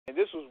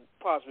this was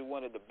possibly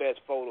one of the best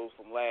photos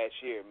from last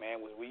year,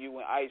 man, was when you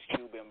and Ice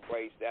Cube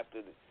embraced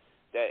after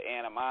that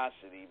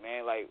animosity,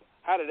 man. Like,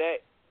 how did that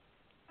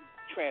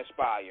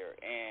transpire,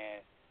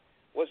 and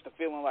what's the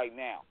feeling like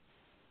now?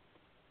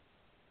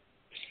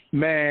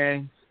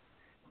 Man,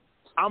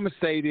 I'm going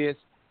to say this,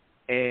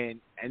 and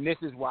this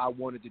is why I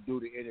wanted to do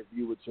the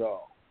interview with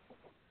y'all.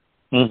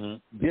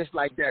 Mm-hmm. Just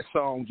like that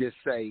song just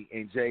say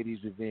in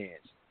J-Dee's Revenge.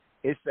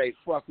 It say,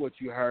 fuck what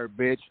you heard,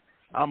 bitch.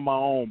 I'm my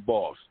own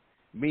boss.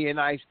 Me and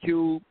Ice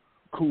Cube,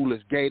 cool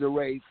as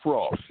Gatorade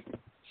Frost.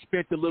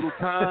 Spent a little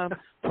time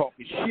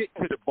talking shit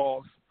to the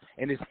boss,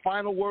 and his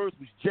final words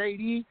was,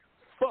 J-Dee,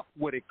 fuck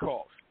what it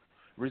costs.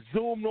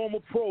 Resume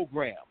normal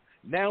program.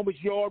 Now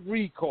it's yard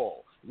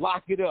recall.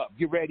 Lock it up.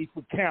 Get ready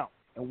for count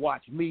and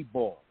watch me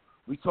ball.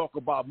 We talk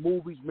about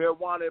movies,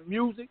 marijuana, and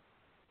music.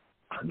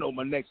 I know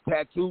my next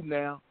tattoo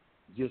now.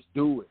 Just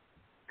do it.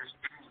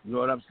 You know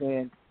what I'm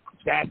saying?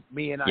 That's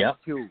me and Ice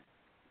Cube.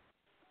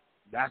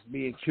 That's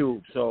me and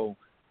Cube. So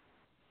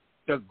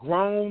the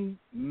grown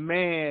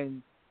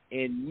man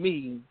in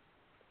me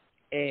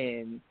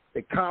and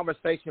the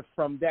conversation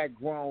from that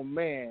grown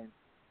man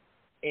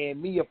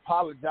and me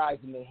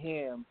apologizing to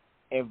him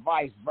and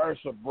vice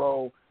versa,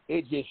 bro,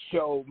 it just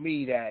showed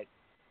me that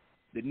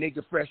the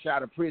nigga fresh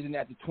out of prison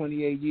after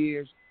 28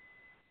 years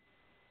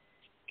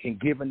can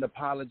give an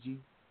apology,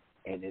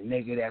 and the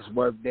nigga that's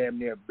worth damn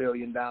near $1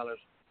 billion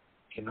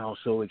can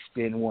also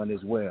extend one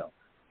as well.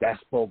 That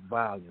spoke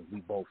volumes. We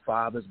both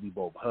fathers, we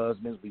both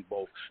husbands, we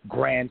both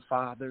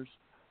grandfathers.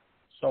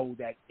 So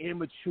that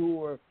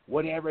immature,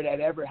 whatever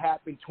that ever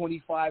happened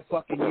 25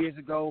 fucking years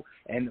ago,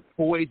 and the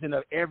poison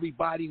of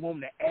everybody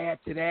wanting to add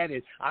to that,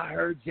 and I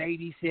heard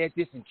J-Dee said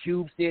this, and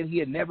Cube said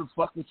he'd never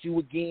fuck with you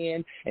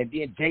again, and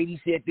then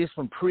J-Dee said this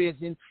from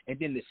prison, and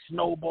then the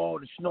snowball,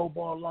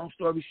 long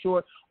story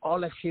short, all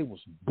that shit was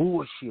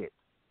bullshit.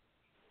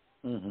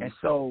 Mm-hmm. And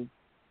so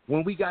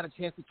when we got a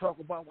chance to talk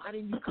about, why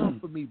didn't you come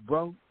for me,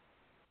 bro?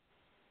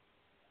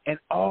 And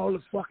all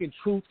the fucking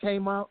truth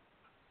came out,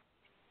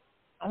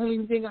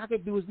 only thing I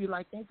could do is be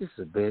like, ain't this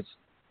a bitch?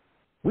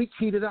 We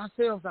cheated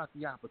ourselves out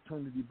the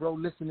opportunity, bro,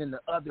 listening to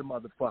other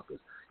motherfuckers.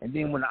 And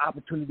then when the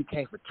opportunity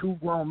came for two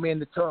grown men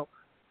to talk,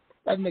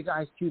 that nigga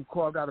Ice Cube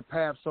carved out a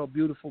path so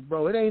beautiful,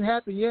 bro. It ain't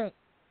happened yet.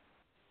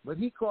 But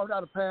he carved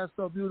out a path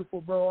so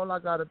beautiful, bro, all I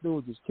got to do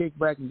is just kick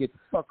back and get the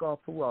fuck off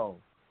parole.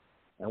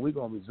 And we're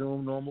going to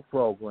resume normal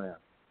program.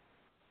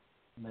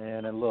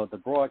 Man, and look, the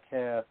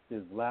broadcast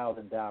is loud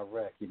and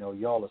direct. You know,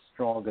 y'all are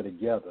stronger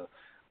together.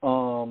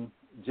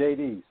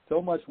 J-Dee,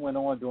 so much went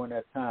on during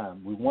that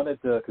time. We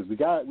wanted to, because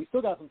we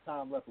still got some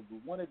time left, but we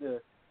wanted to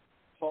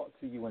talk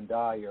to you and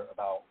Dyer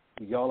about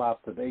y'all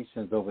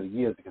observations over the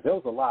years, because there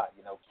was a lot.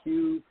 You know,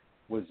 Q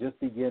was just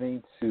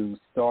beginning to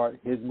start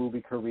his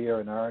movie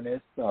career in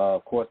earnest.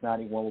 Of course,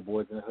 91 with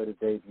Boys in the Hood, his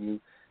debut,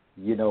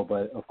 you know,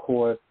 but of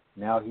course,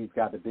 now he's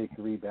got the Big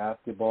Three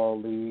Basketball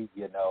League,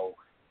 you know,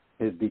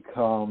 has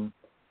become,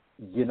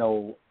 you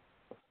know,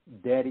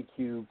 Daddy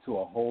Cube to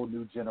a whole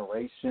new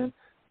generation.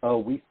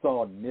 We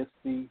saw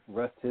Nipsey,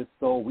 rest his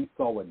soul. We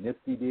saw what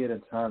Nipsey did in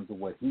terms of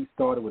what he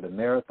started with the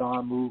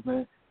marathon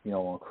movement, you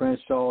know, on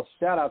Crenshaw.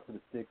 Shout out to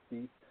the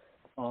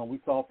 60s. We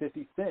saw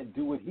 50 Cent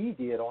do what he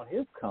did on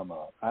his come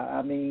up.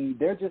 I mean,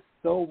 there's just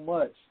so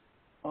much.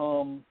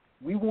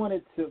 We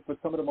wanted to, for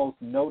some of the most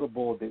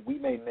notable that we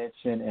may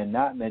mention and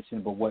not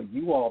mention, but what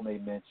you all may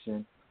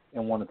mention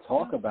and want to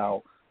talk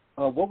about,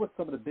 what were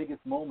some of the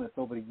biggest moments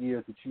over the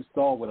years that you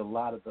saw with a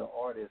lot of the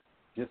artists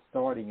just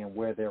starting and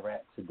where they're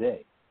at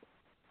today?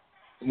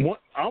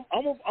 I'm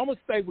gonna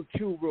stay with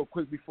Q real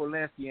quick before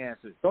Lancey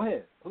answers. Go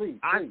ahead, please.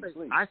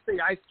 I say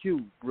Ice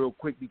Cube real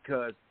quick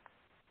because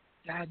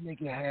that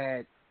nigga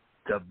had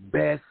the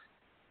best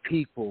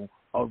people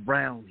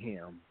around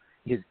him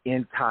his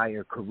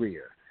entire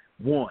career.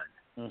 One,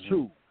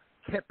 two,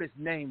 kept his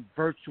name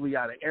virtually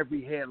out of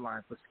every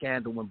headline for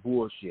scandal and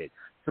bullshit.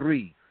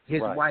 Three, his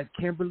wife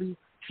Kimberly,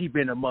 she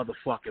been a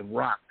motherfucking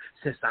rock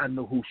since I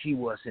knew who she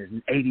was since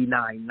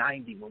 89,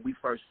 90 when we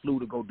first flew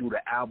to go do the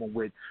album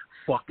with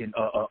fucking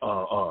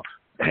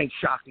Hank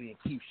Shocklee and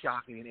Keith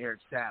Shocklee and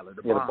Eric Sadler,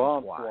 the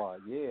Bomb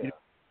Squad. Yeah.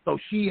 So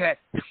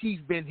she's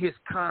been his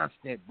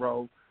constant,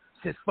 bro,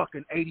 since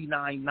fucking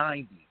 89,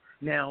 90.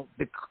 Now,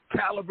 the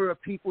caliber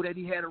of people that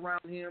he had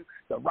around him,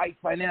 the right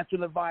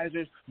financial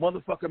advisors,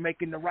 motherfucker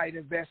making the right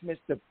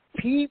investments, the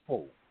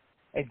people,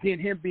 and then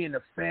him being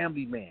a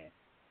family man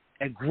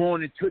and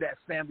growing into that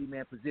family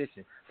man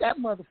position. That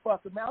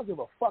motherfucker, man, I don't give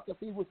a fuck if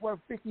he was worth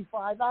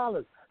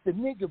 $55. The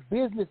nigga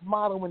business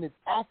model and his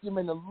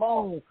acumen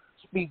alone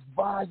speaks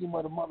volume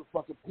of the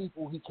motherfucking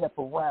people he kept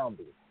around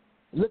him.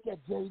 Look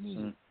at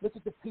J-Dee. Look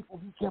at the people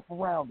he kept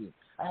around him.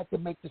 I had to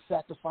make the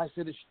sacrifice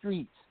of the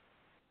streets.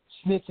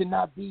 Snitch and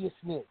not be a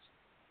snitch.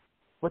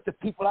 But the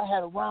people I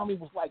had around me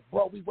was like,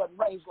 bro, we wasn't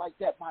raised like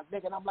that, my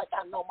nigga. And I'm like,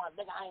 I know, my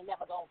nigga, I ain't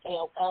never gonna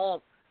tell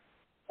cuz.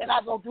 And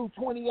I go through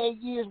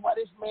 28 years while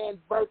this man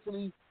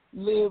virtually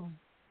lived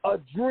a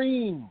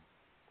dream.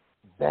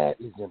 That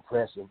is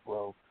impressive,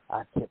 bro.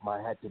 I tip my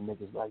hat to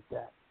niggas like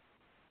that.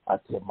 I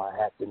tip my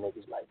hat to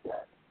niggas like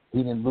that. He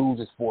didn't lose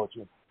his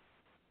fortune.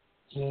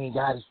 He ain't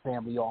got his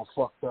family all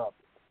fucked up.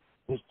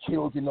 His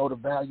children know the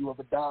value of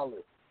 $1.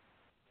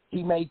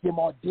 He made them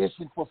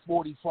audition for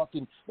 40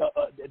 fucking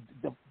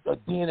the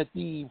Den of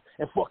Thieves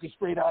and fucking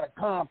Straight Outta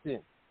Compton.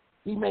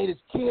 He made his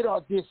kid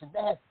audition.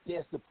 That's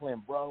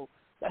discipline, bro.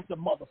 That's the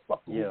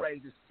motherfucker who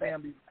raised his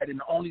family right. And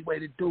the only way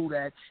to do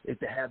that is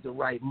to have the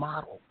right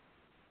model.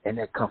 And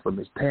that come from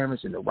his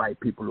parents and the right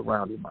people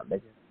around him, my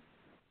nigga.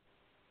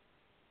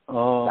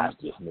 That's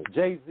just me.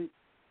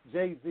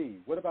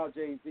 Jay-Z. What about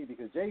Jay-Z?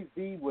 Because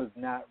Jay-Z was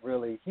not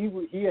really –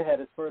 he had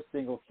his first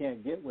single,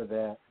 Can't Get With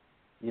That,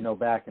 you know,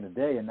 back in the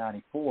day in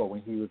 '94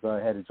 when he was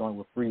had a joint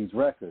with Freeze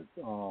Records.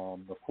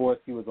 Of course,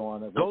 he was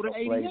on the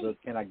flavor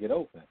Can I Get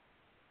Open?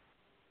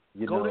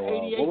 Go to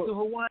 88 to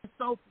Hawaiian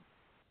Sophie.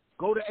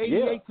 Go to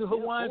 88 to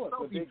Hawaiian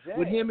Sophie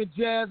with him and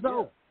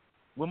Jazzo.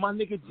 With my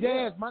nigga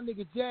Jazz. My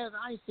nigga Jazz,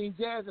 I ain't seen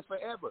Jazz in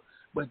forever.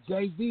 But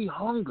Jay-Z,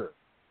 Hunger.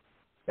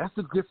 That's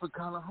a different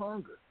kind of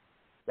hunger.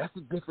 That's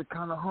a different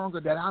kind of hunger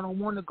that I don't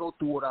want to go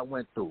through what I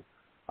went through.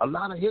 A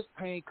lot of his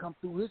pain come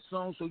through his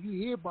songs, so you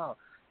hear about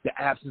the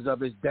absence of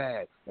his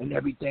dad and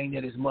everything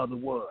that his mother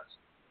was.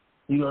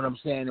 You know what I'm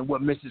saying? And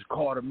what Mrs.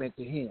 Carter meant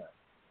to him.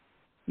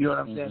 You know what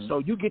I'm saying? So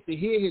you get to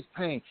hear his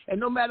pain. And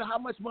no matter how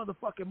much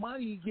motherfucking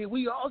money you get,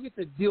 we all get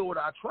to deal with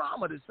our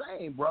trauma the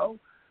same, bro.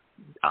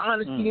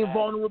 Honesty and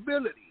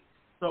vulnerability.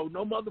 So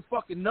no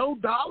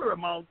dollar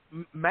amount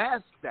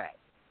masks that.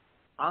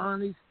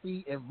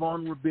 Honesty and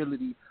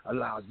vulnerability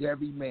allows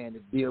every man to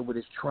deal with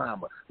his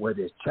trauma,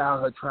 whether it's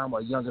childhood trauma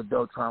or young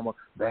adult trauma,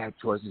 bad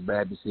choices,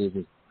 bad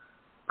decisions,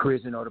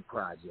 prison or the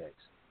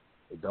projects.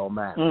 It don't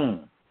matter.